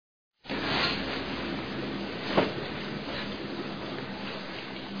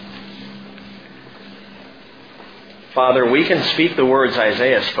Father, we can speak the words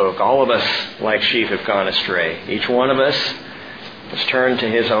Isaiah spoke. All of us, like sheep, have gone astray. Each one of us has turned to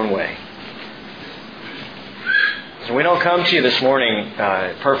his own way. So we don't come to you this morning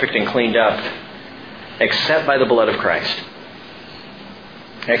perfect and cleaned up, except by the blood of Christ.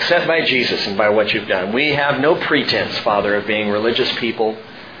 Except by Jesus and by what you've done. We have no pretense, Father, of being religious people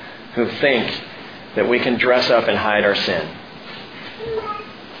who think that we can dress up and hide our sin.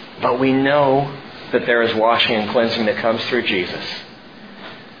 But we know that there is washing and cleansing that comes through Jesus.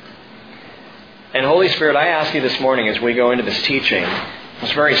 And Holy Spirit, I ask you this morning as we go into this teaching,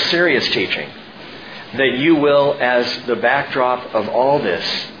 this very serious teaching, that you will, as the backdrop of all this,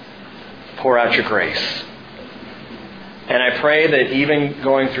 pour out your grace. And I pray that even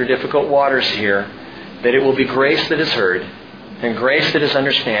going through difficult waters here, that it will be grace that is heard and grace that is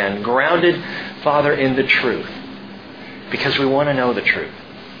understood, grounded, Father, in the truth. Because we want to know the truth.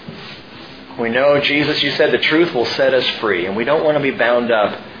 We know, Jesus, you said the truth will set us free. And we don't want to be bound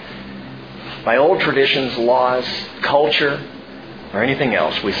up by old traditions, laws, culture, or anything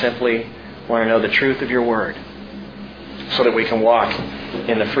else. We simply want to know the truth of your word so that we can walk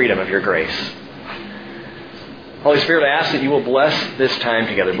in the freedom of your grace. Holy Spirit, I ask that you will bless this time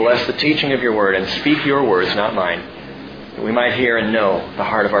together. Bless the teaching of your word and speak your words, not mine, that we might hear and know the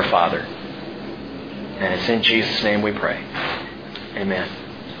heart of our Father. And it's in Jesus' name we pray. Amen.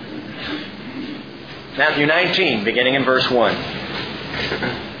 Matthew 19, beginning in verse 1.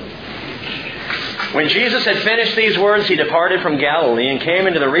 When Jesus had finished these words, he departed from Galilee and came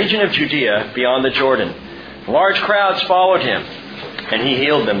into the region of Judea beyond the Jordan. Large crowds followed him, and he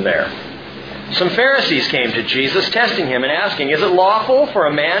healed them there. Some Pharisees came to Jesus, testing him and asking, "Is it lawful for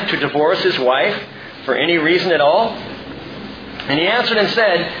a man to divorce his wife for any reason at all?" And he answered and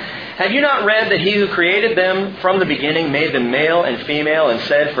said, "Have you not read that he who created them from the beginning made them male and female and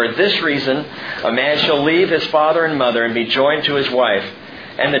said, 'For this reason a man shall leave his father and mother and be joined to his wife,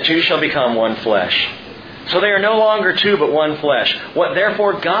 and the two shall become one flesh.' So they are no longer two but one flesh. What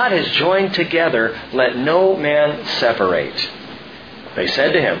therefore God has joined together, let no man separate." They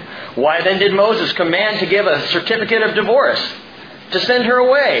said to him, "Why then did Moses command to give a certificate of divorce, to send her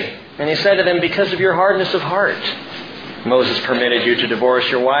away?" And he said to them, "Because of your hardness of heart. Moses permitted you to divorce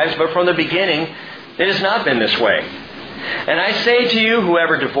your wives, but from the beginning it has not been this way. And I say to you,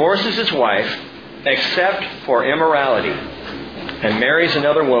 whoever divorces his wife, except for immorality, and marries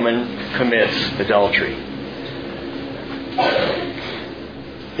another woman, commits adultery."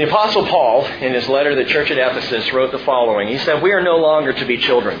 The Apostle Paul, in his letter to the church at Ephesus, wrote the following. He said, "We are no longer to be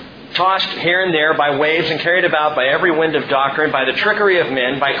children, tossed here and there by waves and carried about by every wind of doctrine, by the trickery of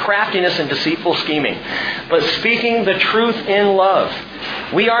men, by craftiness and deceitful scheming. But speaking the truth in love,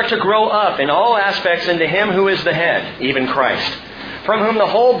 we are to grow up in all aspects into Him who is the head, even Christ, from whom the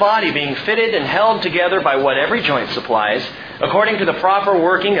whole body being fitted and held together by what every joint supplies, according to the proper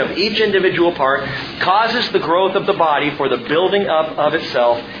working of each individual part, causes the growth of the body for the building up of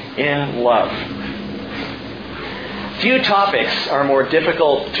itself in love." Few topics are more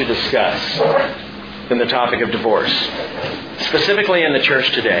difficult to discuss than the topic of divorce, specifically in the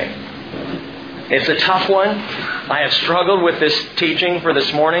church today. It's a tough one. I have struggled with this teaching for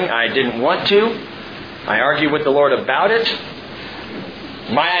this morning. I didn't want to. I argued with the Lord about it.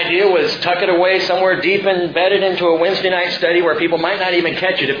 My idea was tuck it away somewhere deep embedded into a Wednesday night study where people might not even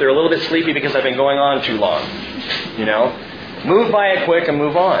catch it if they're a little bit sleepy because I've been going on too long. You know, move by it quick and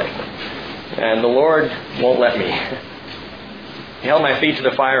move on. And the Lord won't let me. He held my feet to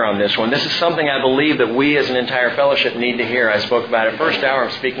the fire on this one. This is something I believe that we as an entire fellowship need to hear. I spoke about it first hour. I'm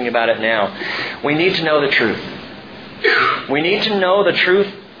speaking about it now. We need to know the truth. We need to know the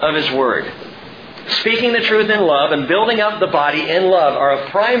truth of His Word. Speaking the truth in love and building up the body in love are of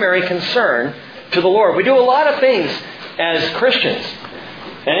primary concern to the Lord. We do a lot of things as Christians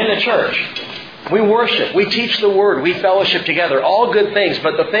and in the church. We worship, we teach the Word, we fellowship together, all good things.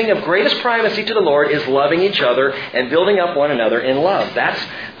 But the thing of greatest primacy to the Lord is loving each other and building up one another in love.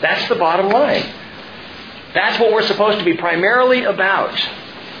 That's the bottom line. That's what we're supposed to be primarily about.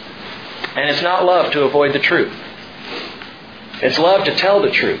 And it's not love to avoid the truth. It's love to tell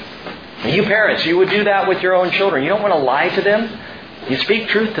the truth. And you parents, you would do that with your own children. You don't want to lie to them. You speak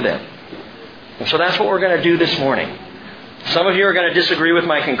truth to them. And so that's what we're going to do this morning. Some of you are going to disagree with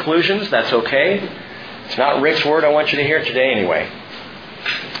my conclusions. That's okay. It's not Rick's word I want you to hear today anyway.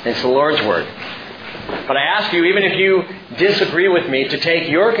 It's the Lord's word. But I ask you, even if you disagree with me, to take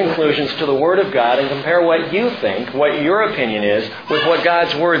your conclusions to the Word of God and compare what you think, what your opinion is, with what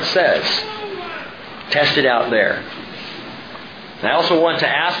God's Word says. Test it out there. And I also want to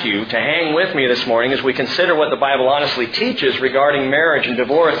ask you to hang with me this morning as we consider what the Bible honestly teaches regarding marriage and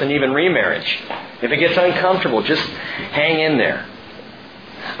divorce and even remarriage. If it gets uncomfortable, just hang in there.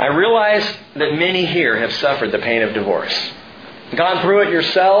 I realize that many here have suffered the pain of divorce. Gone through it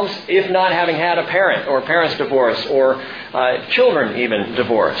yourselves, if not having had a parent or parents divorce or children even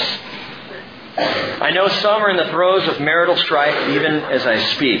divorce. I know some are in the throes of marital strife even as I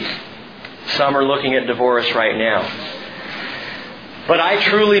speak. Some are looking at divorce right now. But I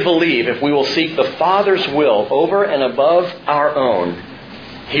truly believe if we will seek the Father's will over and above our own,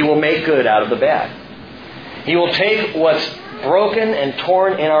 He will make good out of the bad. He will take what's broken and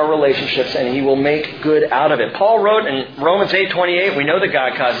torn in our relationships and He will make good out of it. Paul wrote in Romans 8:28, we know that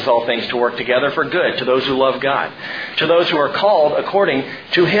God causes all things to work together for good to those who love God, to those who are called according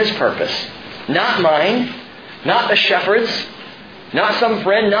to His purpose. Not mine, not the shepherd's, not some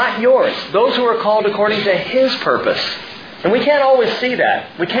friend, not yours. Those who are called according to His purpose. And we can't always see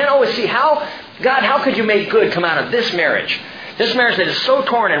that. We can't always see how could you make good come out of this marriage? This marriage that is so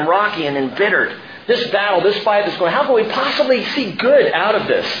torn and rocky and embittered. This battle, this fight that's going, how can we possibly see good out of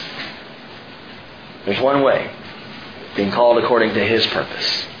this? There's one way. Being called according to His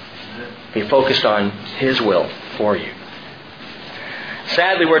purpose. Be focused on His will for you.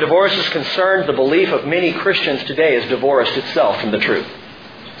 Sadly, where divorce is concerned, the belief of many Christians today is divorced itself from the truth.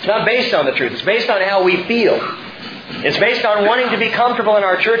 It's not based on the truth. It's based on how we feel. It's based on wanting to be comfortable in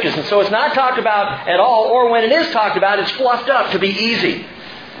our churches. And so it's not talked about at all, or when it is talked about, it's fluffed up to be easy.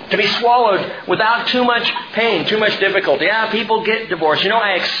 To be swallowed without too much pain, too much difficulty. Yeah, people get divorced.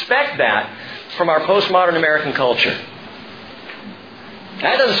 I expect that from our postmodern American culture.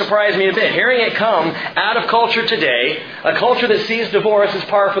 That doesn't surprise me a bit. Hearing it come out of culture today, a culture that sees divorce as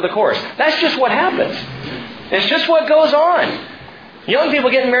par for the course. That's just what happens. It's just what goes on. Young people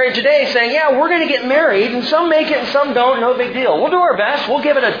getting married today saying, yeah, we're going to get married, and some make it and some don't, no big deal. We'll do our best. We'll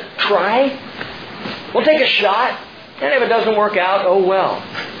give it a try. We'll take a shot. And if it doesn't work out, oh well.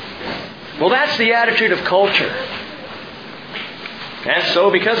 Well, that's the attitude of culture. And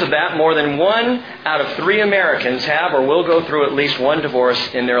so because of that, more than 1 out of 3 Americans have or will go through at least one divorce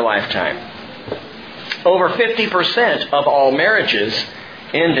in their lifetime. Over 50% of all marriages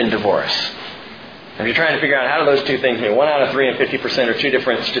end in divorce. If you're trying to figure out how do those two things mean, 1 out of 3 and 50% are two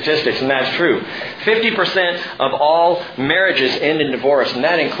different statistics, and that's true. 50% of all marriages end in divorce, and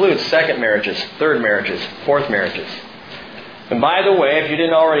that includes second marriages, third marriages, fourth marriages. And by the way, if you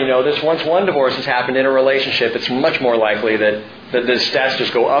didn't already know this, once one divorce has happened in a relationship, it's much more likely that the stats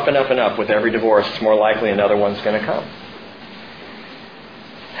just go up and up and up with every divorce. It's more likely another one's going to come.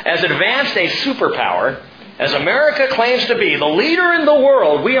 As advanced a superpower as America claims to be, the leader in the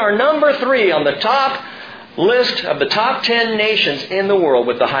world, we are number 3 on the top list of the top 10 nations in the world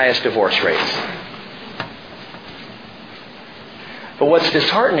with the highest divorce rates. But what's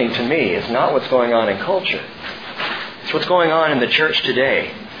disheartening to me is not what's going on in culture. It's what's going on in the church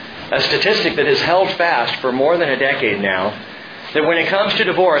today. A statistic that has held fast for more than a decade now, that when it comes to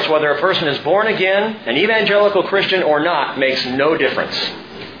divorce, whether a person is born again, an evangelical Christian or not, makes no difference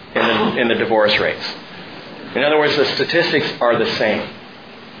in the divorce rates. In other words, the statistics are the same.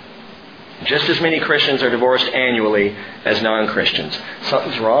 Just as many Christians are divorced annually as non-Christians.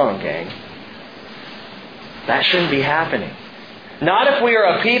 Something's wrong, gang. That shouldn't be happening. Not if we are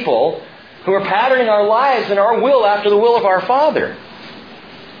a people who are patterning our lives and our will after the will of our Father.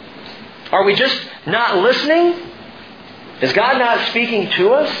 Are we just not listening? Is God not speaking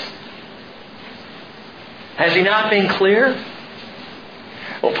to us? Has He not been clear?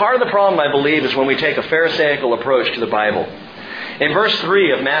 Well, part of the problem, I believe, is when we take a Pharisaical approach to the Bible. In verse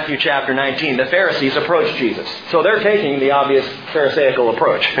 3 of Matthew chapter 19, the Pharisees approached Jesus. So they're taking the obvious Pharisaical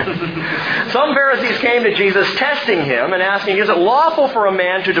approach. Some Pharisees came to Jesus testing Him and asking, is it lawful for a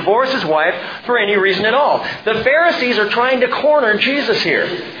man to divorce his wife for any reason at all? The Pharisees are trying to corner Jesus here.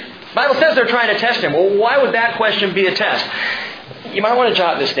 The Bible says they're trying to test Him. Well, why would that question be a test? You might want to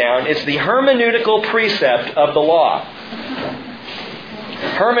jot this down. It's the hermeneutical precept of the law.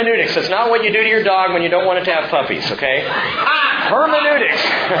 Hermeneutics. It's not what you do to your dog when you don't want it to have puppies, okay? Hermeneutics.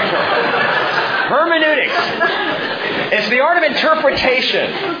 Hermeneutics. It's the art of interpretation.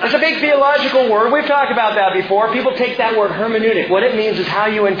 It's a big theological word. We've talked about that before. People take that word hermeneutic. What it means is how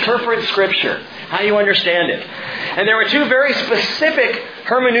you interpret Scripture, how you understand it. And there were 2 very specific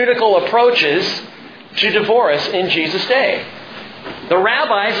hermeneutical approaches to divorce in Jesus' day. The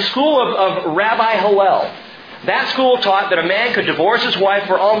rabbis, the school of Rabbi Hillel, that school taught that a man could divorce his wife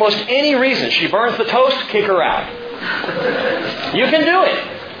for almost any reason. She burns the toast, kick her out. You can do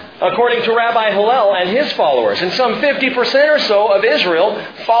it, according to Rabbi Hillel and his followers. And some 50% or so of Israel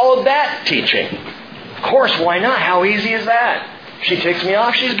followed that teaching. Of course, why not? How easy is that? She ticks me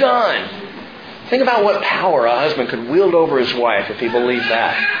off, she's gone. Think about what power a husband could wield over his wife if he believed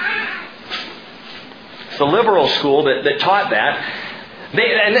that. the liberal school that taught that.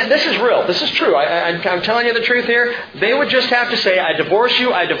 And this is real. This is true. I'm telling you the truth here. They would just have to say, I divorce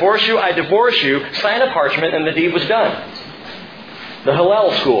you, I divorce you, I divorce you, sign a parchment, and the deed was done. The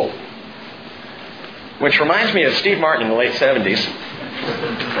Hillel school. Which reminds me of Steve Martin in the late 70s.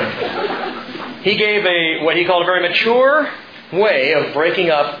 He gave what he called a very mature way of breaking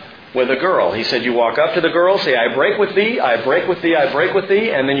up with a girl. He said, you walk up to the girl, say, I break with thee, I break with thee, I break with thee,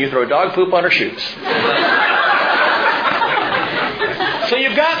 and then you throw dog poop on her shoes. So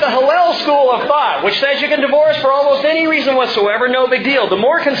you've got the Hillel school of thought, which says you can divorce for almost any reason whatsoever, no big deal. The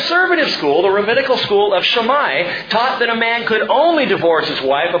more conservative school, the rabbinical school of Shammai, taught that a man could only divorce his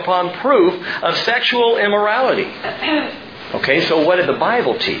wife upon proof of sexual immorality. Okay, so what did the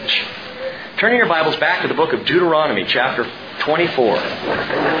Bible teach? Turning your Bibles back to the book of Deuteronomy, chapter 24.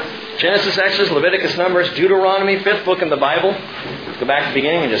 Genesis, Exodus, Leviticus, Numbers, Deuteronomy, 5th book in the Bible. Go back to the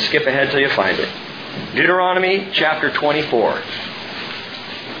beginning and just skip ahead till you find it. Deuteronomy, chapter 24.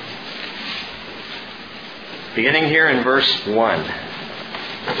 Beginning here in verse 1.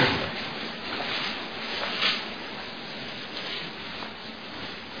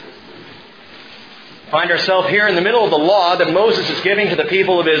 Find ourselves here in the middle of the law that Moses is giving to the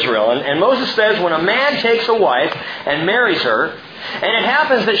people of Israel. And Moses says, when a man takes a wife and marries her, and it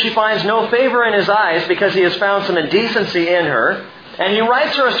happens that she finds no favor in his eyes because he has found some indecency in her, and he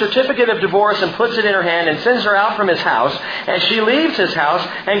writes her a certificate of divorce and puts it in her hand and sends her out from his house, and she leaves his house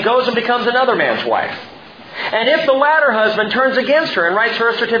and goes and becomes another man's wife. And if the latter husband turns against her and writes her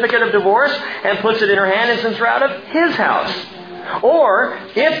a certificate of divorce and puts it in her hand and sends her out of his house, or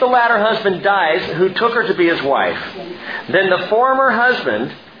if the latter husband dies who took her to be his wife, then the former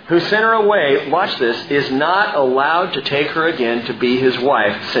husband who sent her away, watch this, is not allowed to take her again to be his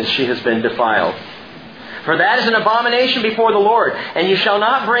wife since she has been defiled. For that is an abomination before the Lord, and you shall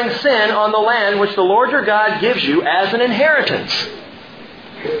not bring sin on the land which the Lord your God gives you as an inheritance.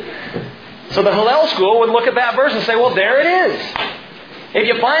 So the Hillel school would look at that verse and say, well, there it is. If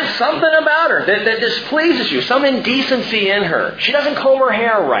you find something about her that displeases you, some indecency in her, she doesn't comb her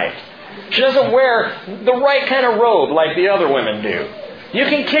hair right, she doesn't wear the right kind of robe like the other women do, you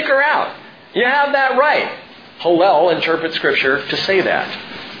can kick her out. You have that right. Hillel interprets Scripture to say that.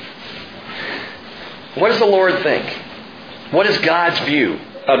 What does the Lord think? What is God's view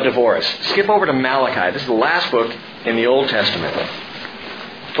of divorce? Skip over to Malachi. This is the last book in the Old Testament.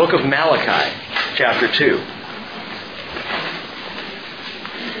 Book of Malachi, chapter 2.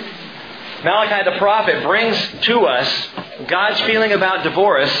 Malachi the prophet brings to us God's feeling about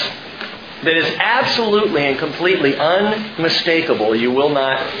divorce that is absolutely and completely unmistakable. You will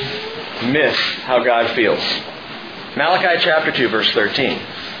not miss how God feels. Malachi chapter 2, verse 13.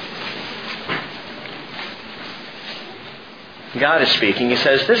 God is speaking. He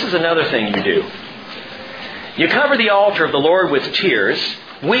says, this is another thing you do. You cover the altar of the Lord with tears,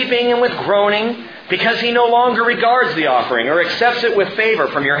 weeping and with groaning, because He no longer regards the offering or accepts it with favor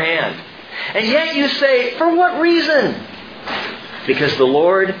from your hand. And yet you say, for what reason? Because the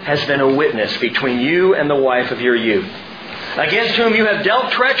Lord has been a witness between you and the wife of your youth, against whom you have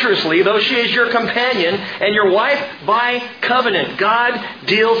dealt treacherously, though she is your companion and your wife by covenant. God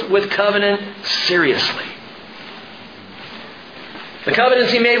deals with covenant seriously. The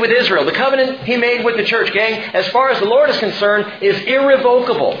covenants He made with Israel, the covenant He made with the church, gang, as far as the Lord is concerned, is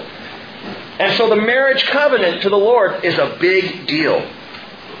irrevocable. And so the marriage covenant to the Lord is a big deal.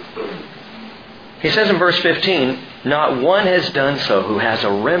 He says in verse 15, not one has done so who has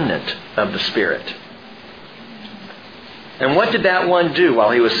a remnant of the Spirit. And what did that one do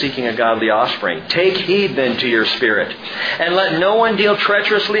while he was seeking a godly offspring? Take heed then to your spirit, and let no one deal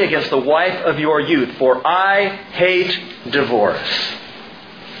treacherously against the wife of your youth, for I hate divorce,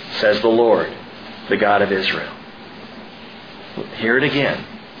 says the Lord, the God of Israel. Hear it again.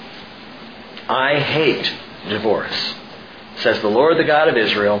 I hate divorce, says the Lord, the God of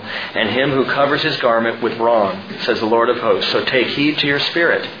Israel, and him who covers his garment with wrong, says the Lord of hosts. So take heed to your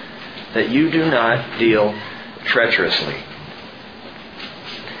spirit, that you do not deal treacherously.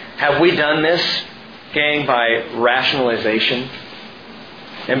 Have we done this, gang, by rationalization?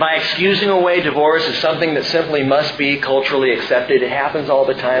 And by excusing away divorce as something that simply must be culturally accepted? It happens all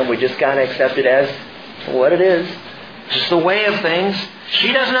the time. We just got to accept it as what it is. It's just the way of things.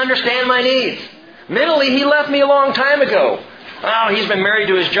 She doesn't understand my needs. Mentally, he left me a long time ago. Oh, he's been married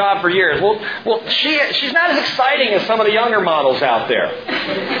to his job for years. Well, she's not as exciting as some of the younger models out there.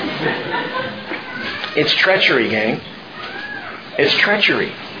 It's treachery, gang. It's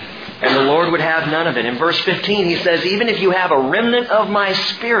treachery. And the Lord would have none of it. In verse 15, He says, even if you have a remnant of my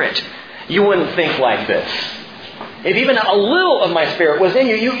Spirit, you wouldn't think like this. If even a little of my Spirit was in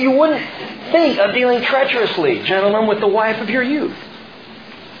you, you wouldn't think of dealing treacherously, gentlemen, with the wife of your youth.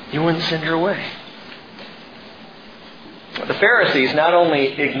 You wouldn't send her away. The Pharisees not only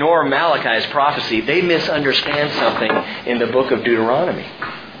ignore Malachi's prophecy, they misunderstand something in the book of Deuteronomy.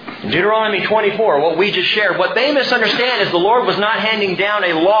 In Deuteronomy 24, what we just shared, what they misunderstand is the Lord was not handing down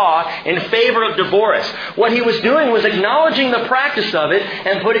a law in favor of divorce. What He was doing was acknowledging the practice of it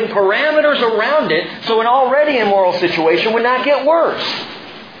and putting parameters around it so an already immoral situation would not get worse.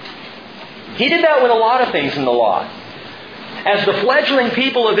 He did that with a lot of things in the law. As the fledgling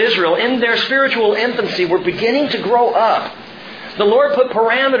people of Israel in their spiritual infancy were beginning to grow up, the Lord put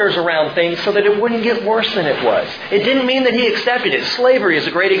parameters around things so that it wouldn't get worse than it was. It didn't mean that He accepted it. Slavery is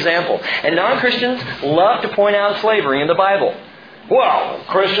a great example. And non-Christians love to point out slavery in the Bible. Well,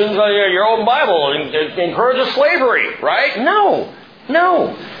 Christians, your own Bible encourages slavery, right? No.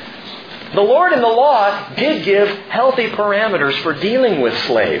 The Lord in the law did give healthy parameters for dealing with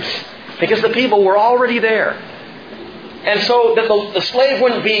slaves because the people were already there. And so that the slave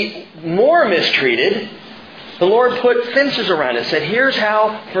wouldn't be more mistreated, the Lord put fences around it and said, here's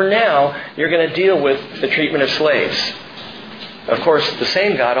how, for now, you're going to deal with the treatment of slaves. Of course, the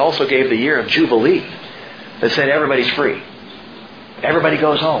same God also gave the year of Jubilee that said everybody's free. Everybody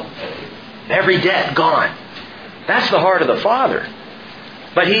goes home. Every debt gone. That's the heart of the Father.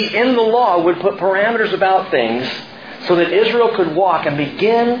 But He, in the law, would put parameters about things so that Israel could walk and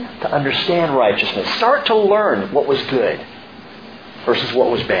begin to understand righteousness. Start to learn what was good versus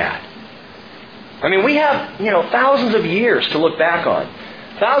what was bad. I mean, we have, thousands of years to look back on.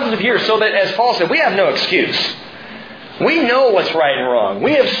 Thousands of years, so that, as Paul said, we have no excuse. We know what's right and wrong.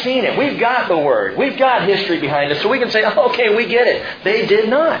 We have seen it. We've got the Word. We've got history behind us, so we can say, okay, we get it. They did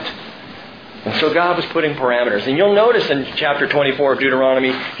not. And so God was putting parameters. And you'll notice in chapter 24 of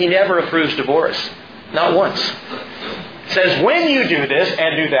Deuteronomy, He never approves divorce. Not once. It says, when you do this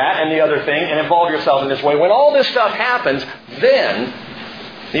and do that and the other thing and involve yourself in this way, when all this stuff happens, then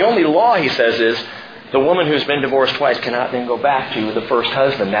the only law, he says, is the woman who's been divorced twice cannot then go back to the first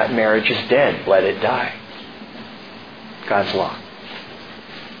husband. That marriage is dead. Let it die. God's law.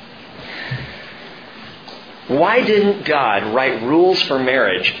 Why didn't God write rules for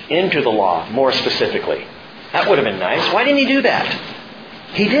marriage into the law more specifically? That would have been nice. Why didn't He do that?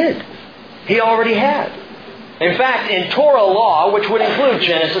 He did. He already had. In fact, in Torah law, which would include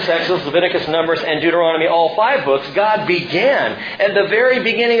Genesis, Exodus, Leviticus, Numbers, and Deuteronomy, all 5 books, God began at the very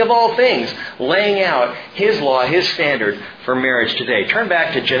beginning of all things, laying out His law, His standard for marriage today. Turn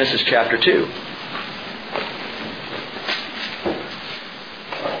back to Genesis chapter 2.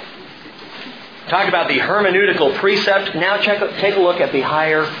 Talk about the hermeneutical precept. Now take a look at the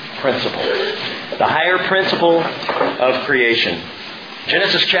higher principle. The higher principle of creation.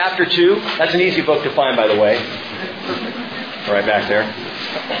 Genesis chapter 2. That's an easy book to find, by the way. Right back there.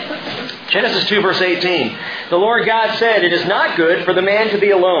 Genesis 2, verse 18. The Lord God said, "It is not good for the man to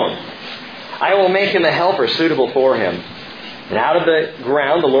be alone. I will make him a helper suitable for him." And out of the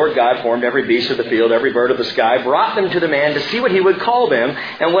ground the Lord God formed every beast of the field, every bird of the sky, brought them to the man to see what he would call them.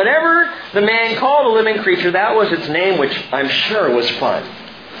 And whatever the man called a living creature, that was its name, which I'm sure was fun.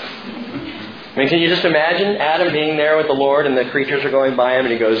 I mean, can you just imagine Adam being there with the Lord and the creatures are going by him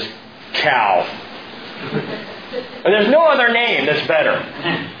and he goes, cow. And there's no other name that's better.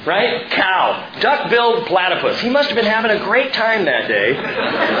 Right? Cow. Duck-billed platypus. He must have been having a great time that day.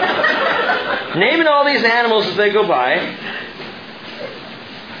 Naming all these animals as they go by.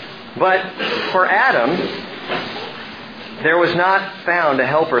 But for Adam, there was not found a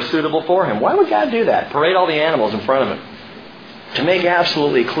helper suitable for him. Why would God do that? Parade all the animals in front of him. To make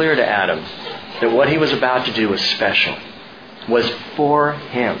absolutely clear to Adam that what he was about to do was special, was for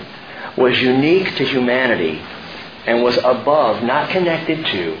him, was unique to humanity, and was above, not connected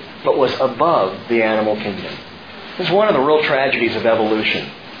to, but was above the animal kingdom. This is one of the real tragedies of evolution,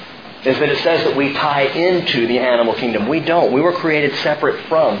 is that it says that we tie into the animal kingdom. We don't. We were created separate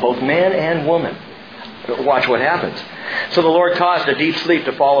from both man and woman. Watch what happens. So the Lord caused a deep sleep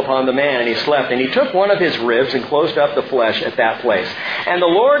to fall upon the man, and he slept. And he took one of his ribs and closed up the flesh at that place. And the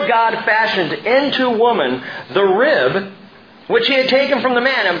Lord God fashioned into woman the rib which he had taken from the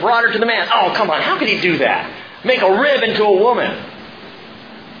man and brought her to the man. Oh, come on. How could he do that? Make a rib into a woman.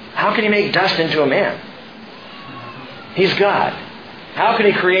 How can he make dust into a man? He's God. How can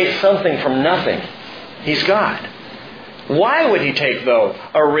he create something from nothing? He's God. Why would he take, though,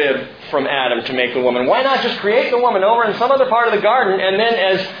 a rib from Adam to make the woman? Why not just create the woman over in some other part of the garden, and then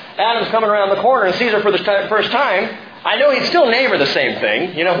as Adam's coming around the corner and sees her for the first time, I know he'd still name her the same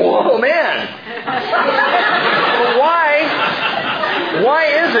thing. You know, whoa, man. But why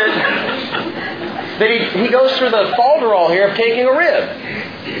is it that he goes through the falderall here of taking a rib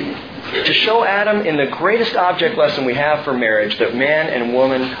to show Adam in the greatest object lesson we have for marriage that man and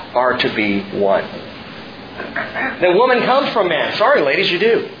woman are to be one. That woman comes from man. Sorry, ladies, you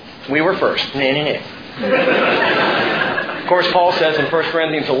do. We were first. Of course, Paul says in 1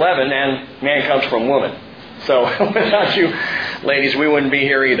 Corinthians 11, and man comes from woman. So without you, ladies, we wouldn't be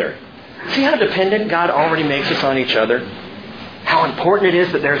here either. See how dependent God already makes us on each other? How important it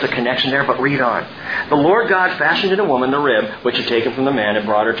is that there's a connection there, but read on. The Lord God fashioned in a woman the rib, which had taken from the man, and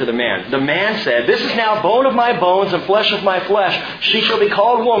brought her to the man. The man said, "This is now bone of my bones and flesh of my flesh. She shall be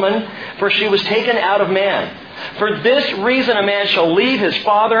called woman, for she was taken out of man. For this reason a man shall leave his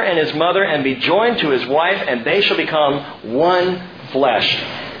father and his mother and be joined to his wife, and they shall become one flesh."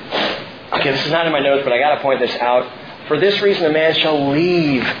 Okay, this is not in my notes, but I got to point this out. For this reason a man shall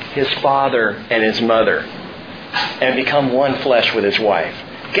leave his father and his mother and become one flesh with his wife.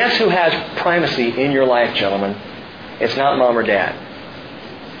 Guess who has primacy in your life, gentlemen? It's not mom or dad.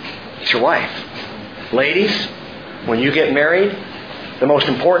 It's your wife. Ladies, when you get married, the most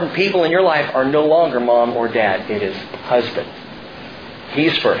important people in your life are no longer mom or dad. It is husband.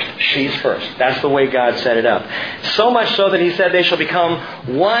 He's first. She's first. That's the way God set it up. So much so that He said they shall become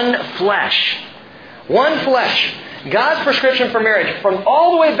one flesh. One flesh. God's prescription for marriage, from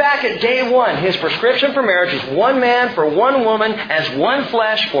all the way back at day one, His prescription for marriage is one man for one woman as one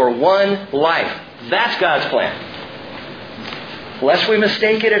flesh for one life. That's God's plan. Lest we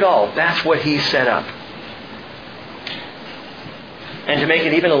mistake it at all, that's what He set up. And to make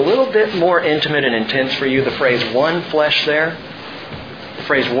it even a little bit more intimate and intense for you, the phrase one flesh there, the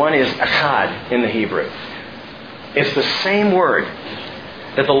phrase one is echad in the Hebrew. It's the same word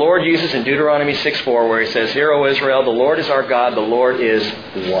that the Lord uses in Deuteronomy 6:4, where He says, "Hear, O Israel, the Lord is our God, the Lord is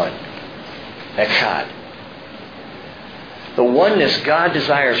one." Echad. The oneness God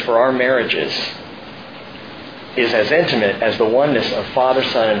desires for our marriages is as intimate as the oneness of Father,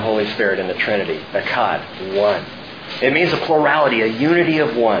 Son, and Holy Spirit in the Trinity. Echad, one. It means a plurality, a unity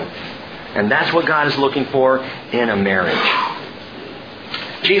of one. And that's what God is looking for in a marriage.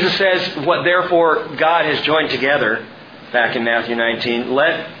 Jesus says, "What therefore God has joined together," back in Matthew 19,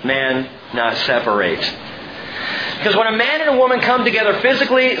 "let man not separate." Because when a man and a woman come together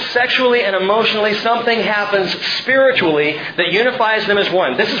physically, sexually, and emotionally, something happens spiritually that unifies them as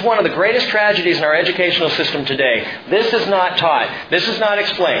one. This is one of the greatest tragedies in our educational system today. This is not taught. This is not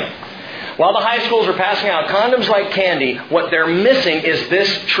explained. While the high schools are passing out condoms like candy, what they're missing is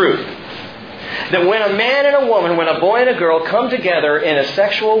this truth. That when a man and a woman, when a boy and a girl come together in a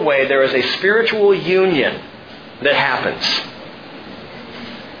sexual way, there is a spiritual union that happens.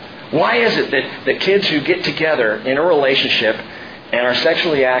 Why is it that kids who get together in a relationship and are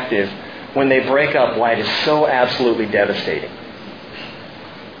sexually active, when they break up, why it is so absolutely devastating?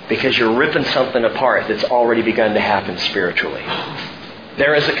 Because you're ripping something apart that's already begun to happen spiritually.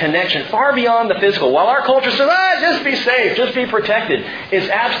 There is a connection far beyond the physical. While our culture says, just be safe, just be protected, it's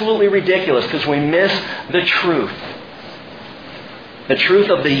absolutely ridiculous because we miss the truth. The truth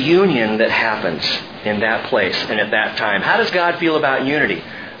of the union that happens in that place and at that time. How does God feel about unity?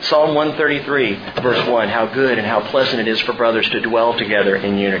 Psalm 133, verse 1, "How good and how pleasant it is for brothers to dwell together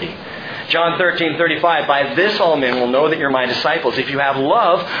in unity." John 13:35, "By this all men will know that you're my disciples, if you have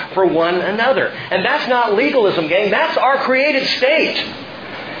love for one another." And that's not legalism, gang. That's our created state.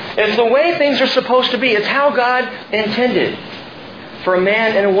 It's the way things are supposed to be. It's how God intended for a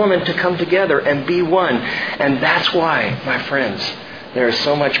man and a woman to come together and be one. And that's why, my friends, there is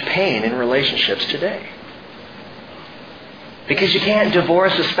so much pain in relationships today. Because you can't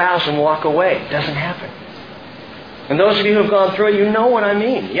divorce a spouse and walk away. It doesn't happen. And those of you who have gone through it, you know what I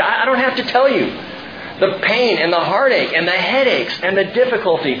mean. I don't have to tell you the pain and the heartache and the headaches and the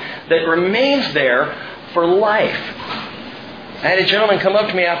difficulty that remains there for life. I had a gentleman come up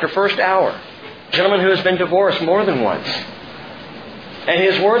to me after first hour. A gentleman who has been divorced more than once. And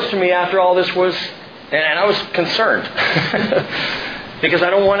his words to me after all this was, and I was concerned. Because I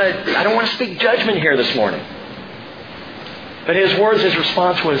don't want to speak judgment here this morning. But his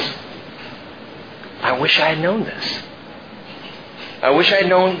response was, "I wish I had known this. I wish I had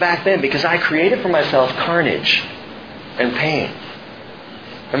known back then, because I created for myself carnage and pain.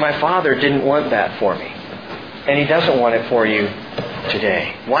 And my Father didn't want that for me. And He doesn't want it for you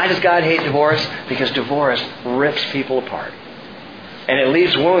today." Why does God hate divorce? Because divorce rips people apart. And it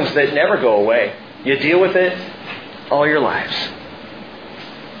leaves wounds that never go away. You deal with it all your lives.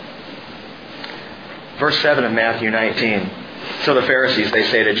 Verse 7 of Matthew 19. "So the Pharisees, they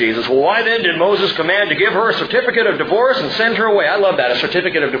say to Jesus, 'Well, why then did Moses command to give her a certificate of divorce and send her away?'" I love that, a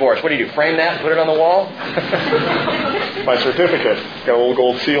certificate of divorce. What do you do, frame that and put it on the wall? My certificate. Got a little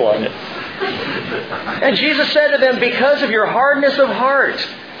gold seal on it. And Jesus said to them, because of your hardness of heart,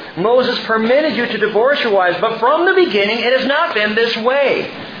 Moses permitted you to divorce your wives, but from the beginning it has not been this way.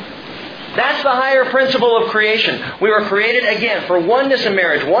 That's the higher principle of creation. We were created, again, for oneness in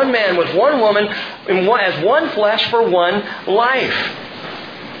marriage. One man with one woman as one flesh for one life.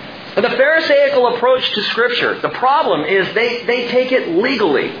 But the Pharisaical approach to Scripture, the problem is they take it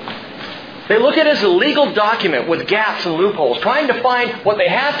legally. They look at it as a legal document with gaps and loopholes, trying to find what they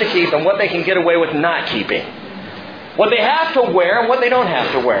have to keep and what they can get away with not keeping. What they have to wear and what they don't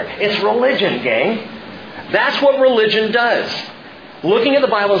have to wear. It's religion, gang. That's what religion does. Looking at the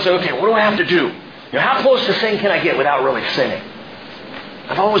Bible and saying, okay, what do I have to do? How close to sin can I get without really sinning?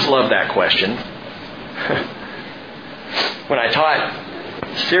 I've always loved that question. When I taught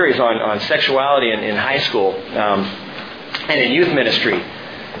a series on sexuality in high school and in youth ministry,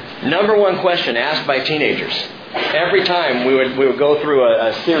 number one question asked by teenagers, every time we would go through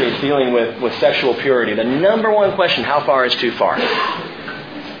a series dealing with sexual purity, the number one question, how far is too far?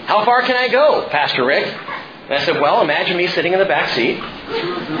 How far can I go, Pastor Rick? And I said, well, imagine me sitting in the back seat.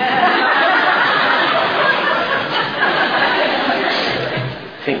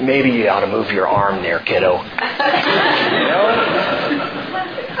 I think maybe you ought to move your arm there, kiddo.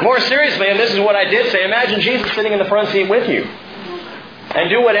 More seriously, and this is what I did say, imagine Jesus sitting in the front seat with you. And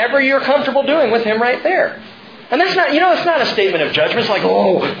do whatever you're comfortable doing with Him right there. And that's not, it's not a statement of judgment. It's like,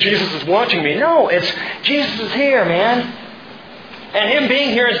 oh, Jesus is watching me. No, it's Jesus is here, man. And Him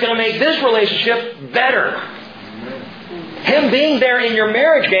being here is going to make this relationship better. Him being there in your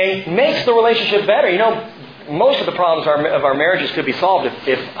marriage, gang, makes the relationship better. Most of the problems of our marriages could be solved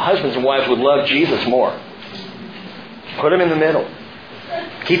if husbands and wives would love Jesus more. Put Him in the middle.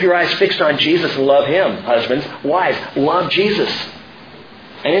 Keep your eyes fixed on Jesus and love Him, husbands. Wives, love Jesus.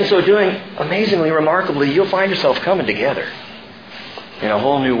 And in so doing, amazingly, remarkably, you'll find yourself coming together in a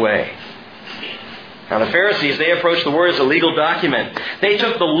whole new way. Now the Pharisees, they approached the Word as a legal document. They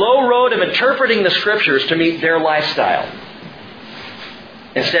took the low road of interpreting the Scriptures to meet their lifestyle,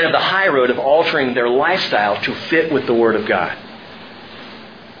 instead of the high road of altering their lifestyle to fit with the Word of God.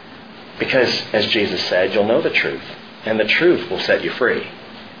 Because, as Jesus said, you'll know the truth, and the truth will set you free.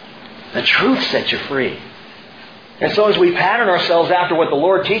 The truth sets you free. And so as we pattern ourselves after what the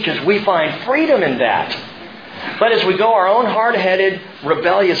Lord teaches, we find freedom in that. But as we go our own hard-headed,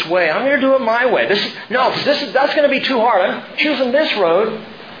 rebellious way, I'm going to do it my way. That's going to be too hard. I'm choosing this road.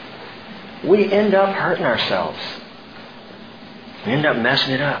 We end up hurting ourselves. We end up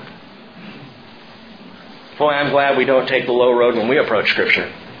messing it up. Boy, I'm glad we don't take the low road when we approach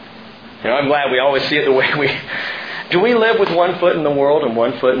Scripture. I'm glad we always see it the way we... Do we live with one foot in the world and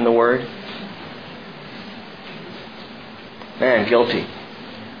one foot in the Word? Man, guilty.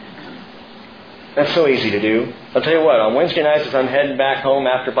 That's so easy to do. I'll tell you what, on Wednesday nights as I'm heading back home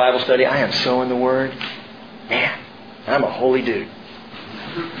after Bible study, I am so in the Word. Man, I'm a holy dude.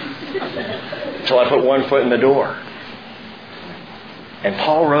 Until I put one foot in the door. And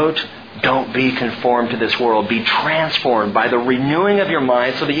Paul wrote, don't be conformed to this world. Be transformed by the renewing of your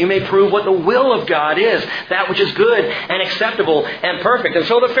mind so that you may prove what the will of God is, that which is good and acceptable and perfect. And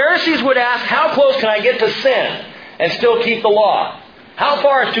so the Pharisees would ask, how close can I get to sin and still keep the law? How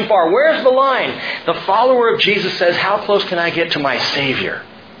far is too far? Where's the line? The follower of Jesus says, how close can I get to my Savior?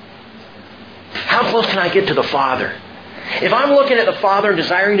 How close can I get to the Father? If I'm looking at the Father and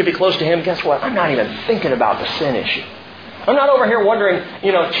desiring to be close to Him, guess what? I'm not even thinking about the sin issue. I'm not over here wondering,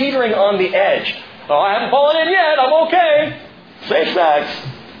 teetering on the edge. Oh, I haven't fallen in yet. I'm okay. Safe sex.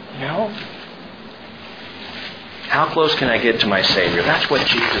 No. How close can I get to my Savior? That's what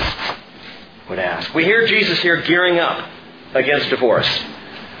Jesus would ask. We hear Jesus here gearing up against divorce.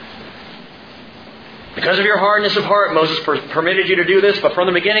 Because of your hardness of heart, Moses permitted you to do this, but from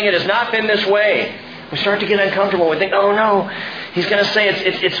the beginning it has not been this way. We start to get uncomfortable. We think, oh no, He's going to say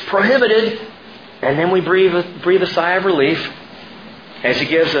it's prohibited. And then we breathe a sigh of relief as He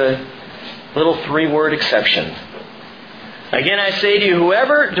gives a little 3-word exception. Again, I say to you,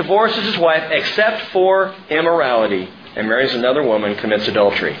 whoever divorces his wife except for immorality and marries another woman commits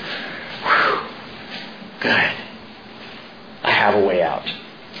adultery. Whew. Good. I have a way out.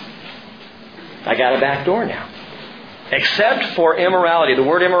 I got a back door now. Except for immorality. The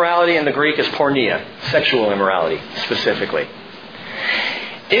word immorality in the Greek is porneia, sexual immorality specifically.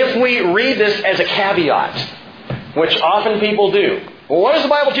 If we read this as a caveat, which often people do, well, what does the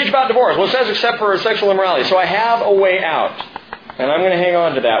Bible teach about divorce? Well, it says except for sexual immorality. So I have a way out. And I'm going to hang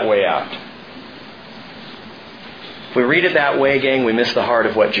on to that way out. If we read it that way, gang, we miss the heart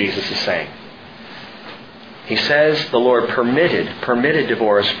of what Jesus is saying. He says the Lord permitted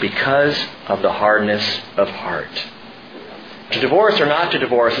divorce because of the hardness of heart. To divorce or not to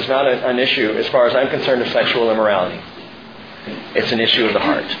divorce is not an issue, as far as I'm concerned, of sexual immorality. It's an issue of the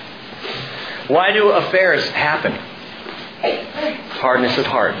heart. Why do affairs happen? Hardness of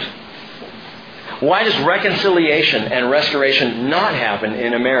heart. Why does reconciliation and restoration not happen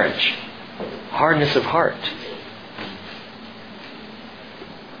in a marriage? Hardness of heart.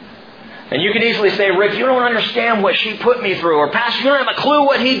 And you can easily say, Rick, you don't understand what she put me through. Or, Pastor, you don't have a clue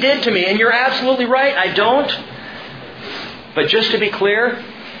what he did to me. And you're absolutely right, I don't. But just to be clear,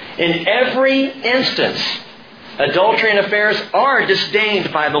 in every instance, adultery and affairs are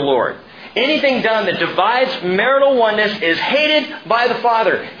disdained by the Lord. Anything done that divides marital oneness is hated by the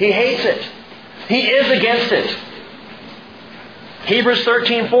Father. He hates it. He is against it. Hebrews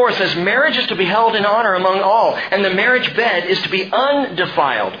 13:4 says, marriage is to be held in honor among all, and the marriage bed is to be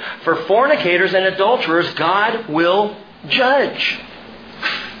undefiled. For fornicators and adulterers, God will judge.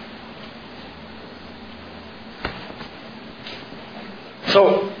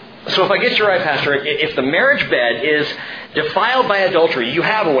 So if I get you right, Pastor, if the marriage bed is defiled by adultery, you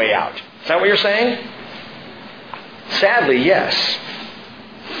have a way out. Is that what you're saying? Sadly, yes.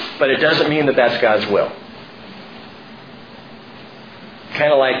 But it doesn't mean that that's God's will.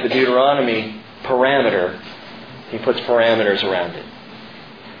 Kind of like the Deuteronomy parameter, He puts parameters around it.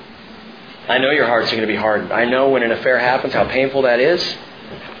 I know your hearts are going to be hardened. I know when an affair happens how painful that is.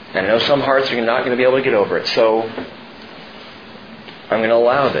 And I know some hearts are not going to be able to get over it. So I'm going to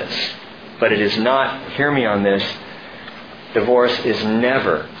allow this. But it is not, hear me on this, divorce is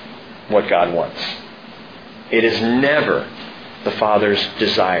never what God wants. It is never the Father's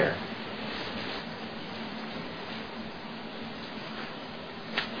desire.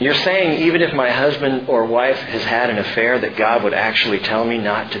 You're saying even if my husband or wife has had an affair that God would actually tell me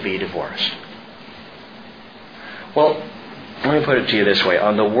not to be divorced. Well, let me put it to you this way.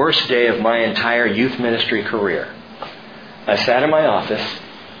 On the worst day of my entire youth ministry career, I sat in my office,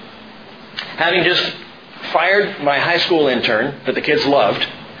 having just fired my high school intern that the kids loved,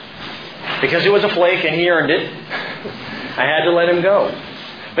 because he was a flake and he earned it. I had to let him go.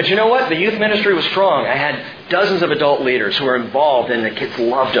 But you know what? The youth ministry was strong. I had dozens of adult leaders who were involved and the kids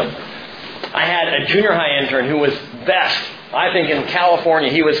loved him. I had a junior high intern who was best. I think in California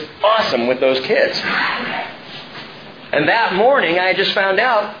he was awesome with those kids. And that morning I just found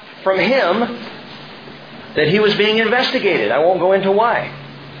out from him that he was being investigated. I won't go into why.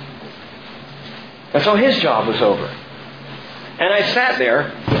 And so his job was over. And I sat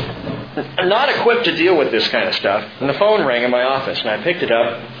there, not equipped to deal with this kind of stuff. And the phone rang in my office, and I picked it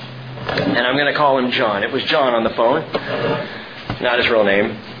up, and I'm going to call him John. It was John on the phone, not his real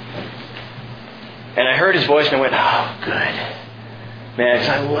name. And I heard his voice, and I went, oh, good. Man, 'cause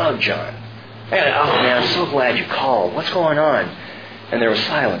I love John. Man, oh, man, I'm so glad you called. What's going on? And there was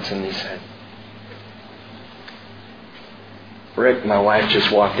silence, and he said, Rick, my wife just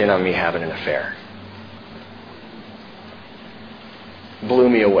walked in on me having an affair. Blew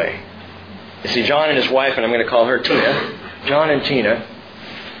me away. You see, John and his wife, and I'm going to call her Tina, John and Tina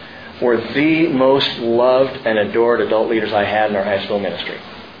were the most loved and adored adult leaders I had in our high school ministry.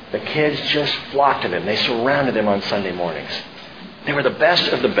 The kids just flocked to them. They surrounded them on Sunday mornings. They were the best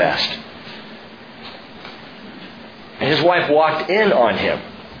of the best. And his wife walked in on him,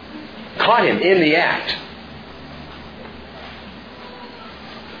 caught him in the act.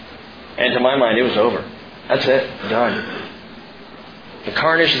 And to my mind, it was over. That's it. Done. The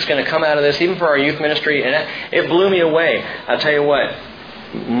carnage that's going to come out of this, even for our youth ministry, and it blew me away. I'll tell you what,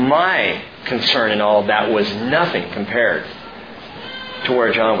 my concern in all of that was nothing compared to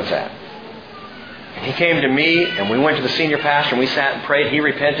where John was at. He came to me, and we went to the senior pastor, and we sat and prayed. He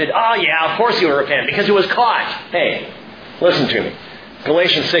repented. Oh, yeah, of course he would repent, because he was caught. Hey, listen to me.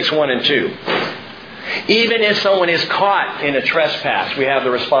 Galatians 6:1 and 2. Even if someone is caught in a trespass, we have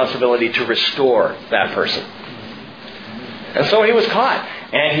the responsibility to restore that person. And so he was caught,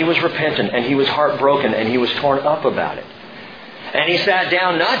 and he was repentant, and he was heartbroken, and he was torn up about it. And he sat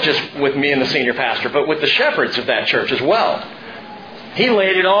down not just with me and the senior pastor, but with the shepherds of that church as well. He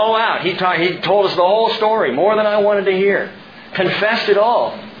laid it all out. He told us the whole story, more than I wanted to hear. Confessed it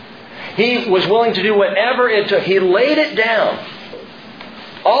all. He was willing to do whatever it took. He laid it down.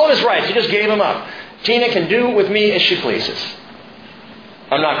 All of his rights, he just gave them up. Tina can do with me as she pleases.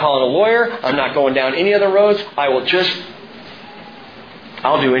 I'm not calling a lawyer. I'm not going down any other roads.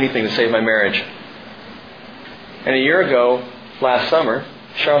 I'll do anything to save my marriage. And a year ago, last summer,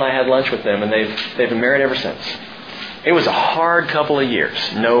 Cheryl and I had lunch with them, and they've been married ever since. It was a hard couple of years,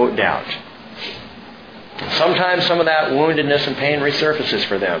 no doubt. Sometimes some of that woundedness and pain resurfaces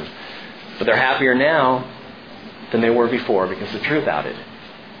for them. But they're happier now than they were before because the truth outed.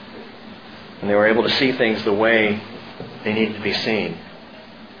 And they were able to see things the way They needed to be seen.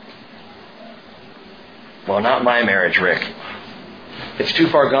 Well, not my marriage, Rick. It's too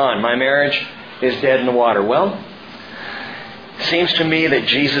far gone. My marriage is dead in the water. Well, it seems to me that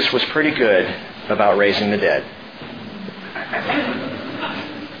Jesus was pretty good about raising the dead.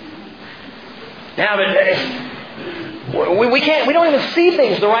 Now, but we don't even see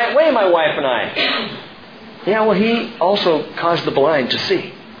things the right way, my wife and I. Yeah, well, He also caused the blind to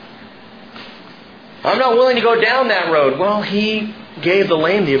see. I'm not willing to go down that road. Well, He gave the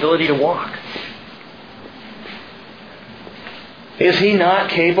lame the ability to walk. Is He not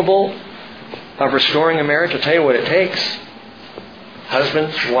capable of restoring a marriage? I'll tell you what it takes.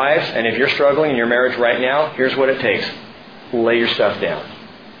 Husbands, wives, and if you're struggling in your marriage right now, here's what it takes. Lay your stuff down.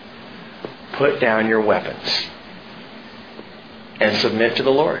 Put down your weapons. And submit to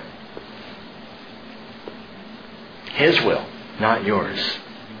the Lord. His will, not yours.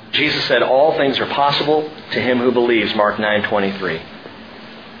 Jesus said all things are possible to him who believes, Mark 9:23.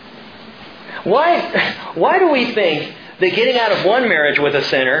 Why do we think that getting out of one marriage with a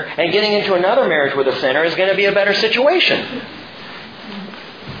sinner and getting into another marriage with a sinner is going to be a better situation?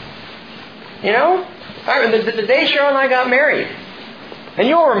 You know? The day Cheryl and I got married. And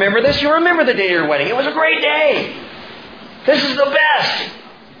you'll remember this. You'll remember the day of your wedding. It was a great day. This is the best.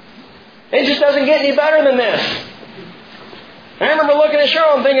 It just doesn't get any better than this. And I remember looking at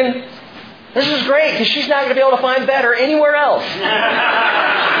Cheryl and thinking, this is great because she's not going to be able to find better anywhere else.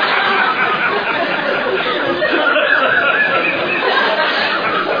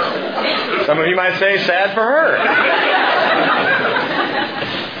 Some of you might say, sad for her.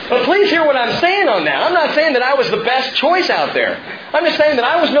 But please hear what I'm saying on that. I'm not saying that I was the best choice out there. I'm just saying that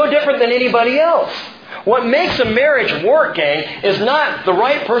I was no different than anybody else. What makes a marriage work, gang, is not the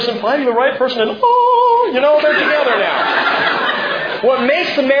right person finding the right person and, they're together now. What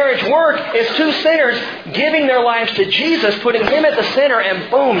makes the marriage work is two sinners giving their lives to Jesus, putting Him at the center, and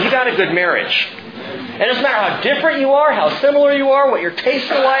boom, you got a good marriage. And it doesn't matter how different you are, how similar you are, what your tastes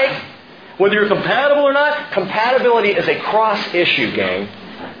are like, whether you're compatible or not, compatibility is a cross issue, gang.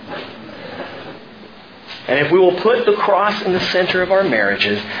 And if we will put the cross in the center of our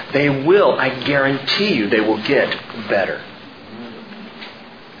marriages, they will, I guarantee you, they will get better.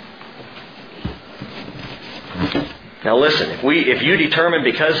 Now listen, if you determine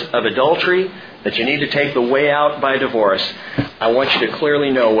because of adultery that you need to take the way out by divorce, I want you to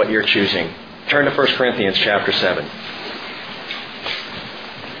clearly know what you're choosing. Turn to 1 Corinthians chapter 7.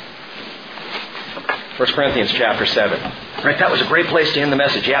 1 Corinthians chapter 7. Right, that was a great place to end the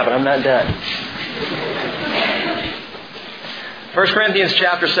message. Yeah, but I'm not done. 1 Corinthians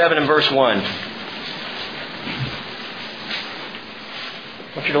chapter 7 and verse 1.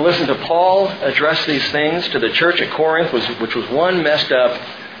 I want you to listen to Paul address these things to the church at Corinth, which was one messed up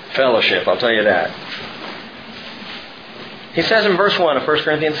fellowship, I'll tell you that. He says in verse 1 of 1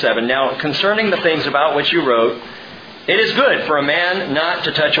 Corinthians 7, "Now concerning the things about which you wrote, it is good for a man not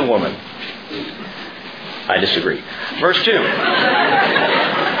to touch a woman." I disagree. Verse 2.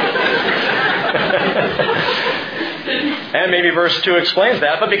 And maybe verse 2 explains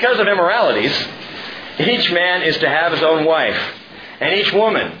that. "But because of immoralities, each man is to have his own wife, and each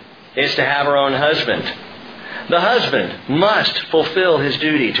woman is to have her own husband. The husband must fulfill his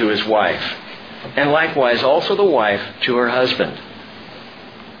duty to his wife, and likewise also the wife to her husband."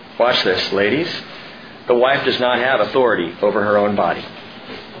 Watch this, ladies. The wife does not have authority over her own body,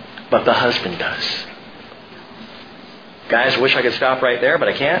 but the husband does. Guys, wish I could stop right there, but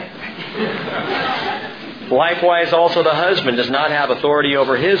I can't. Likewise, also the husband does not have authority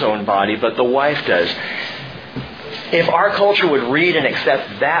over his own body, but the wife does. If our culture would read and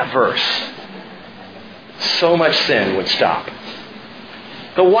accept that verse, so much sin would stop.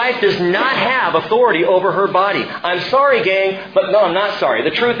 The wife does not have authority over her body. I'm sorry, gang, but no, I'm not sorry.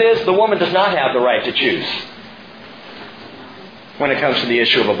 The truth is, the woman does not have the right to choose when it comes to the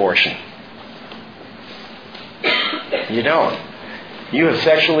issue of abortion. You don't. You have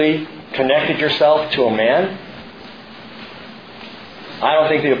sexually connected yourself to a man. I don't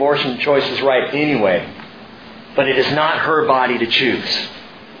think the abortion choice is right anyway. But it is not her body to choose.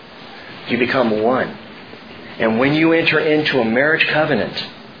 You become one. And when you enter into a marriage covenant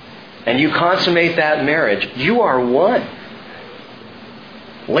and you consummate that marriage, you are one.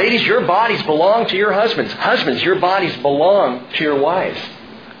 Ladies, your bodies belong to your husbands. Husbands, your bodies belong to your wives.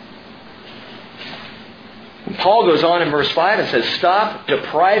 Paul goes on in verse 5 and says, "Stop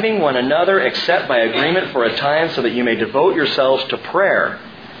depriving one another except by agreement for a time so that you may devote yourselves to prayer.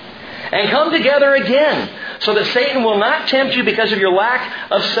 And come together again so that Satan will not tempt you because of your lack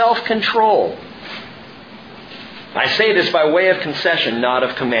of self-control." I say this by way of concession, not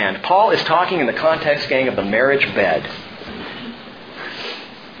of command. Paul is talking in the context, gang, of the marriage bed.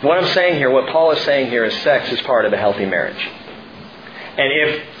 What I'm saying here, what Paul is saying here is sex is part of a healthy marriage. And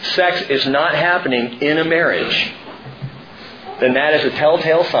if sex is not happening in a marriage, then that is a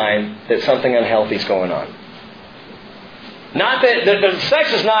telltale sign that something unhealthy is going on. Not that the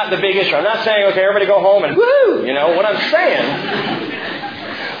sex is not the big issue. I'm not saying, okay, everybody go home and woo! You know, what I'm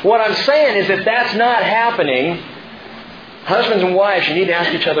saying is if that's not happening, husbands and wives, you need to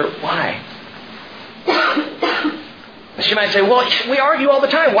ask each other, why? She might say, well, we argue all the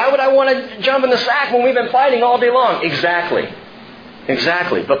time. Why would I want to jump in the sack when we've been fighting all day long? Exactly.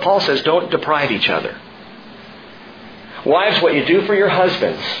 But Paul says, don't deprive each other. Wives, what you do for your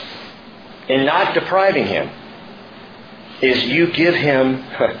husbands in not depriving him is you give him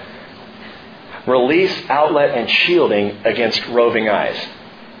release, outlet, and shielding against roving eyes.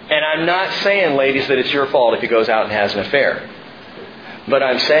 And I'm not saying, ladies, that it's your fault if he goes out and has an affair. But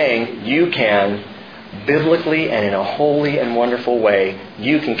I'm saying you can, biblically and in a holy and wonderful way,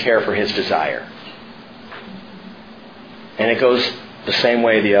 you can care for his desire. And it goes the same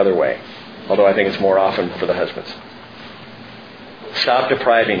way the other way. Although I think it's more often for the husbands. Stop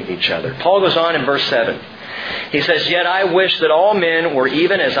depriving each other. Paul goes on in verse 7. He says, yet I wish that all men were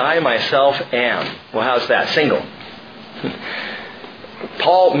even as I myself am. Well, how's that? Single.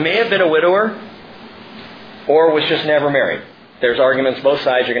 Paul may have been a widower or was just never married. There's arguments both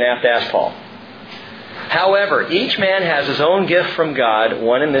sides. You're going to have to ask Paul. However, each man has his own gift from God,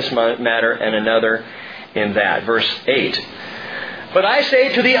 one in this matter and another in that. Verse 8. But I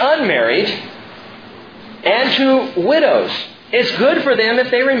say to the unmarried and to widows, it's good for them if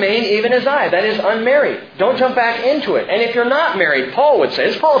they remain even as I, that is, unmarried. Don't jump back into it. And if you're not married, Paul would say,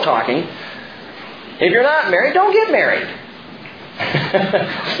 it's Paul talking, if you're not married, don't get married.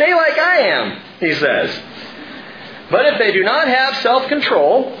 Stay like I am, he says. But if they do not have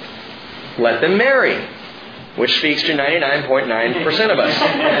self-control, let them marry, which speaks to 99.9% of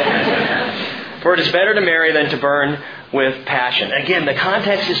us. For it is better to marry than to burn with passion. Again, the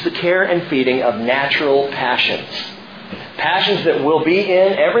context is the care and feeding of natural passions. Passions that will be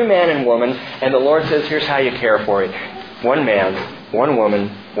in every man and woman, and the Lord says, here's how you care for it. One man, one woman,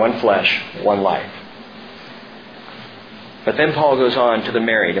 one flesh, one life. But then Paul goes on to the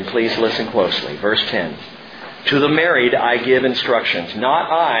married, and please listen closely. Verse 10. To the married I give instructions,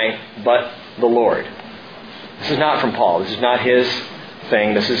 not I, but the Lord. This is not from Paul. This is not his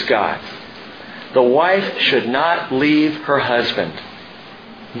thing. This is God. The wife should not leave her husband.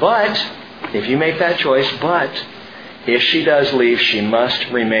 But, if you make that choice, but if she does leave, she must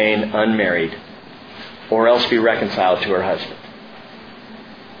remain unmarried or else be reconciled to her husband.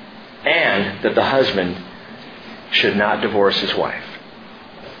 And that the husband should not divorce his wife.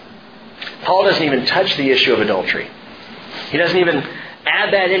 Paul doesn't even touch the issue of adultery. He doesn't even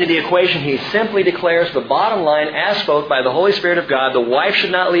add that into the equation. He simply declares the bottom line, as spoke by the Holy Spirit of God, the wife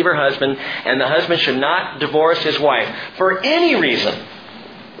should not leave her husband and the husband should not divorce his wife for any reason,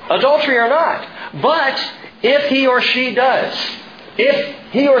 adultery or not. But if he or she does, if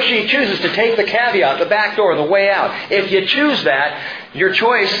he or she chooses to take the caveat, the back door, the way out, if you choose that, your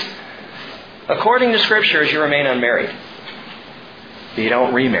choice, according to Scripture, is you remain unmarried. You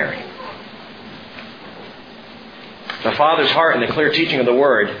don't remarry. The Father's heart in the clear teaching of the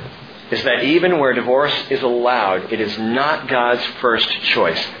Word is that even where divorce is allowed, it is not God's first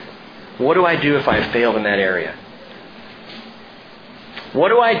choice. What do I do if I failed in that area? What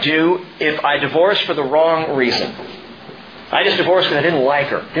do I do if I divorce for the wrong reason? I just divorced because I didn't like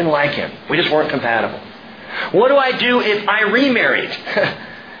her, didn't like him. We just weren't compatible. What do I do if I remarried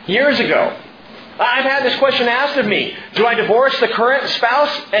years ago? I've had this question asked of me. Do I divorce the current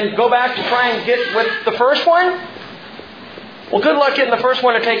spouse and go back to try and get with the first one? Well, good luck getting the first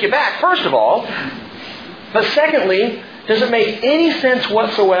one to take you back, first of all. But secondly, does it make any sense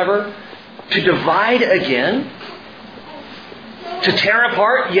whatsoever to divide again? To tear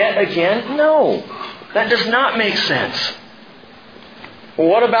apart yet again? No. That does not make sense. Well,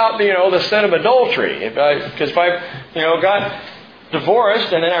 what about the sin of adultery? Because if I got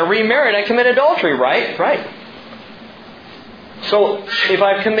divorced and then I remarried, I committed adultery, right? Right. So if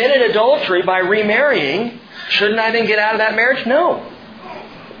I've committed adultery by remarrying, shouldn't I then get out of that marriage? No.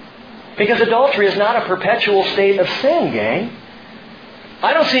 Because adultery is not a perpetual state of sin, gang.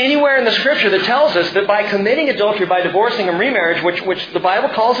 I don't see anywhere in the Scripture that tells us that by committing adultery, by divorcing and remarriage, which the Bible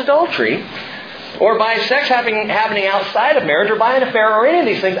calls adultery, or by sex happening outside of marriage, or by an affair, or any of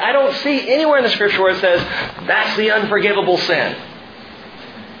these things, I don't see anywhere in the Scripture where it says, that's the unforgivable sin.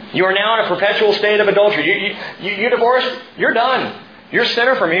 You are now in a perpetual state of adultery. You divorced, you're done. You're a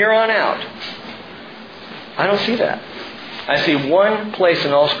sinner from here on out. I don't see that. I see one place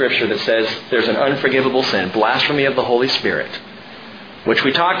in all Scripture that says there's an unforgivable sin, blasphemy of the Holy Spirit. which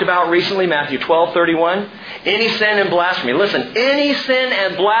we talked about recently, Matthew 12:31. Any sin and blasphemy. Listen, any sin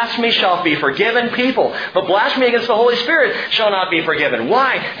and blasphemy shall be forgiven people, but blasphemy against the Holy Spirit shall not be forgiven.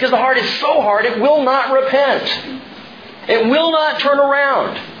 Why? Because the heart is so hard it will not repent. It will not turn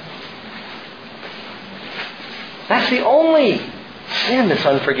around. That's the only sin that's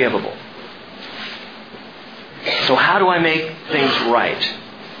unforgivable. So how do I make things right?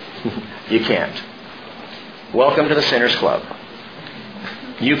 You can't. Welcome to the Sinner's Club.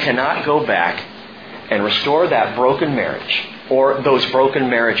 You cannot go back and restore that broken marriage or those broken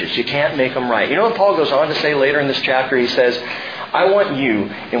marriages. You can't make them right. You know what Paul goes on to say later in this chapter? He says, I want you,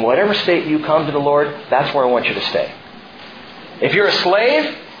 in whatever state you come to the Lord, that's where I want you to stay. If you're a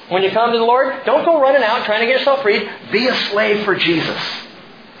slave, when you come to the Lord, don't go running out trying to get yourself freed. Be a slave for Jesus.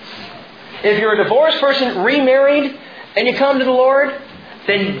 If you're a divorced person, remarried, and you come to the Lord,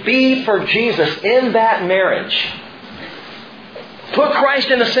 then be for Jesus in that marriage. Put Christ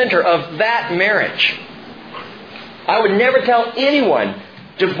in the center of that marriage. I would never tell anyone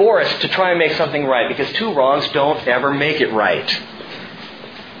divorced to try and make something right, because two wrongs don't ever make it right.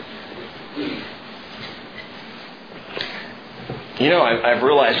 You know, I've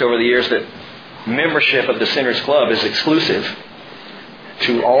realized over the years that membership of the Sinner's Club is exclusive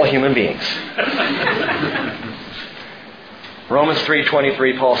to all human beings. Romans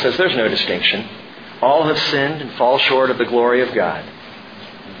 3:23, Paul says, there's no distinction. All have sinned and fall short of the glory of God.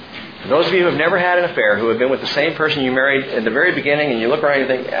 For those of you who have never had an affair, who have been with the same person you married at the very beginning, and you look around and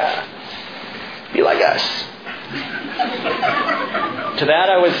you think, be like us. To that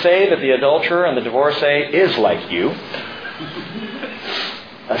I would say that the adulterer and the divorcee is like you.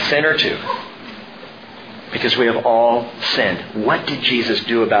 A sinner too. Because we have all sinned. What did Jesus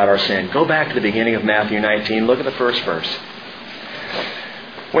do about our sin? Go back to the beginning of Matthew 19. Look at the first verse.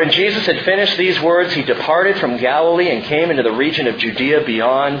 When Jesus had finished these words, He departed from Galilee and came into the region of Judea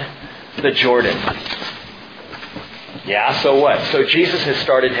beyond the Jordan. Yeah, so what? So Jesus has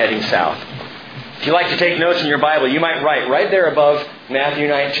started heading south. If you like to take notes in your Bible, you might write right there above Matthew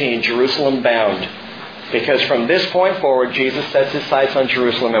 19, Jerusalem bound. Because from this point forward, Jesus sets His sights on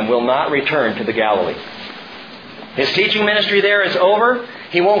Jerusalem and will not return to the Galilee. His teaching ministry there is over.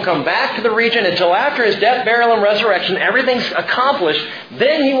 He won't come back to the region until after His death, burial, and resurrection. Everything's accomplished.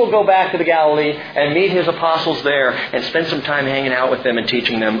 Then He will go back to the Galilee and meet His apostles there and spend some time hanging out with them and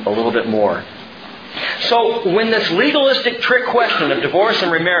teaching them a little bit more. So when this legalistic trick question of divorce and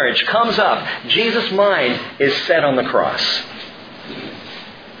remarriage comes up, Jesus' mind is set on the cross.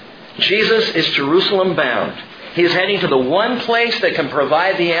 Jesus is Jerusalem bound. He is heading to the one place that can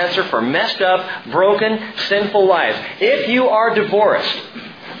provide the answer for messed up, broken, sinful lives. If you are divorced,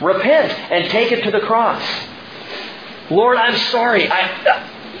 repent and take it to the cross. Lord, I'm sorry.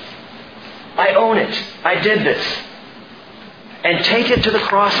 I own it. I did this. And take it to the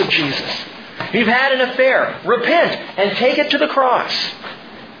cross of Jesus. If you've had an affair, repent and take it to the cross.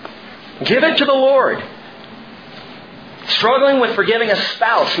 Give it to the Lord. Struggling with forgiving a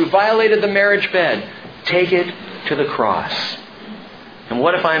spouse who violated the marriage bed, take it to the cross. And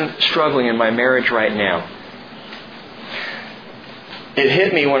what if I'm struggling in my marriage right now? It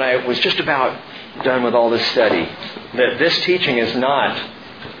hit me when I was just about done with all this study that this teaching is not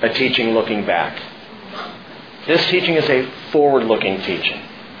a teaching looking back. This teaching is a forward-looking teaching.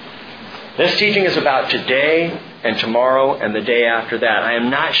 This teaching is about today and tomorrow and the day after that. I am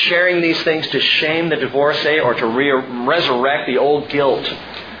not sharing these things to shame the divorcee or to resurrect the old guilt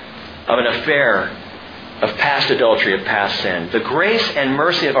of an affair, of past adultery, of past sin. The grace and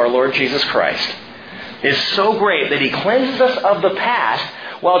mercy of our Lord Jesus Christ is so great that He cleanses us of the past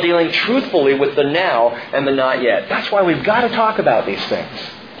while dealing truthfully with the now and the not yet. That's why we've got to talk about these things.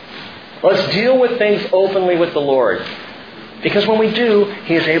 Let's deal with things openly with the Lord. Because when we do,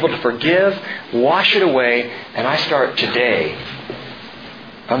 He is able to forgive, wash it away, and I start today,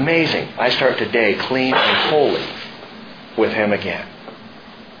 amazing, I start today clean and holy with Him again.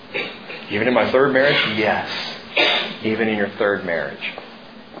 Even in my third marriage? Yes. Even in your third marriage.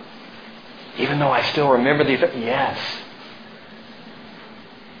 Even though I still remember the event? Yes.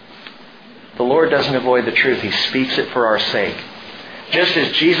 The Lord doesn't avoid the truth. He speaks it for our sake. Just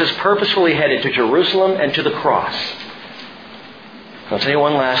as Jesus purposefully headed to Jerusalem and to the cross. I'll tell you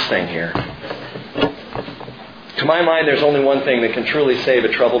one last thing here. To my mind, there's only one thing that can truly save a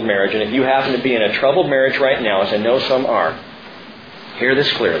troubled marriage. And if you happen to be in a troubled marriage right now, as I know some are, hear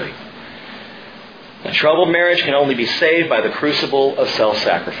this clearly. A troubled marriage can only be saved by the crucible of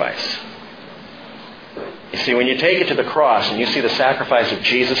self-sacrifice. You see, when you take it to the cross and you see the sacrifice of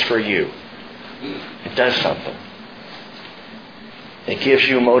Jesus for you, it does something. It gives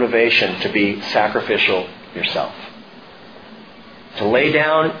you motivation to be sacrificial yourself. to lay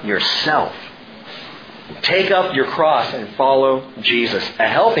down yourself. Take up your cross and follow Jesus. A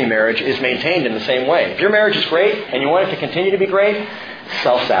healthy marriage is maintained in the same way. If your marriage is great and you want it to continue to be great,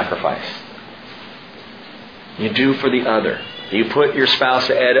 self-sacrifice. You do for the other. You put your spouse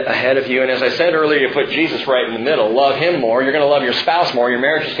ahead of you. And as I said earlier, you put Jesus right in the middle. Love Him more. You're going to love your spouse more. Your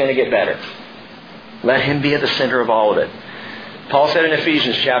marriage is going to get better. Let Him be at the center of all of it. Paul said in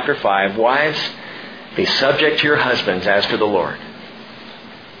Ephesians chapter 5, wives, be subject to your husbands as to the Lord.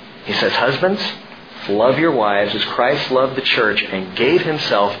 He says, husbands, love your wives as Christ loved the church and gave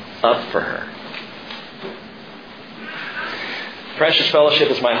Himself up for her. Precious fellowship,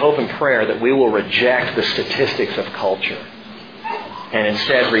 is my hope and prayer that we will reject the statistics of culture and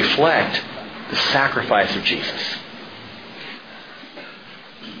instead reflect the sacrifice of Jesus.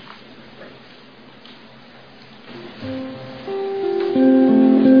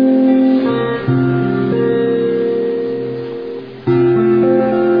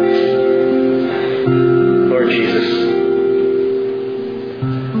 Lord Jesus,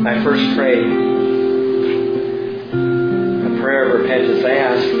 I first prayed a prayer of repentance. I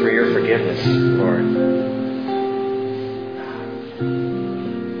ask for your forgiveness, Lord,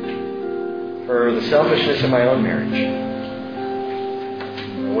 for the selfishness of my own marriage,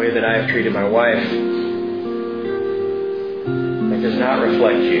 the way that I have treated my wife that does not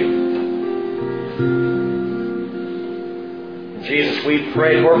reflect you. Jesus, we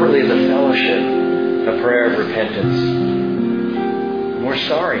pray corporately as a fellowship a prayer of repentance. And we're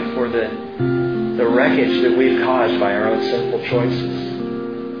sorry for the wreckage that we've caused by our own sinful choices,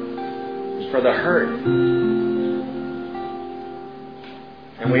 for the hurt.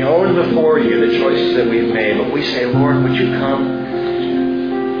 And we own before you the choices that we've made, but we say, Lord, would you come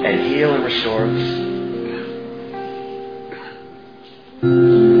and heal and restore us?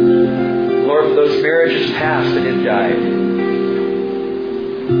 Lord, for those marriages past that have died,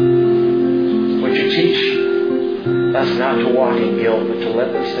 would you teach us not to walk in guilt, but to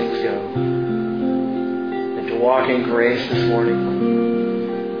let those things go, and to walk in grace this morning?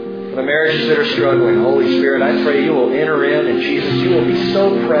 For the marriages that are struggling, Holy Spirit, I pray you will enter in, and Jesus, you will be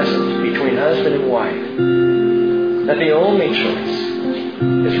so present between husband and wife that the only choice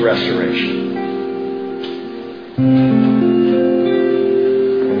is restoration.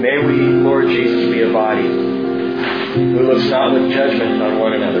 And may we, Lord Jesus, be a body who looks not with judgment on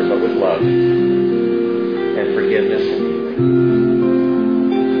one another, but with love and forgiveness and healing.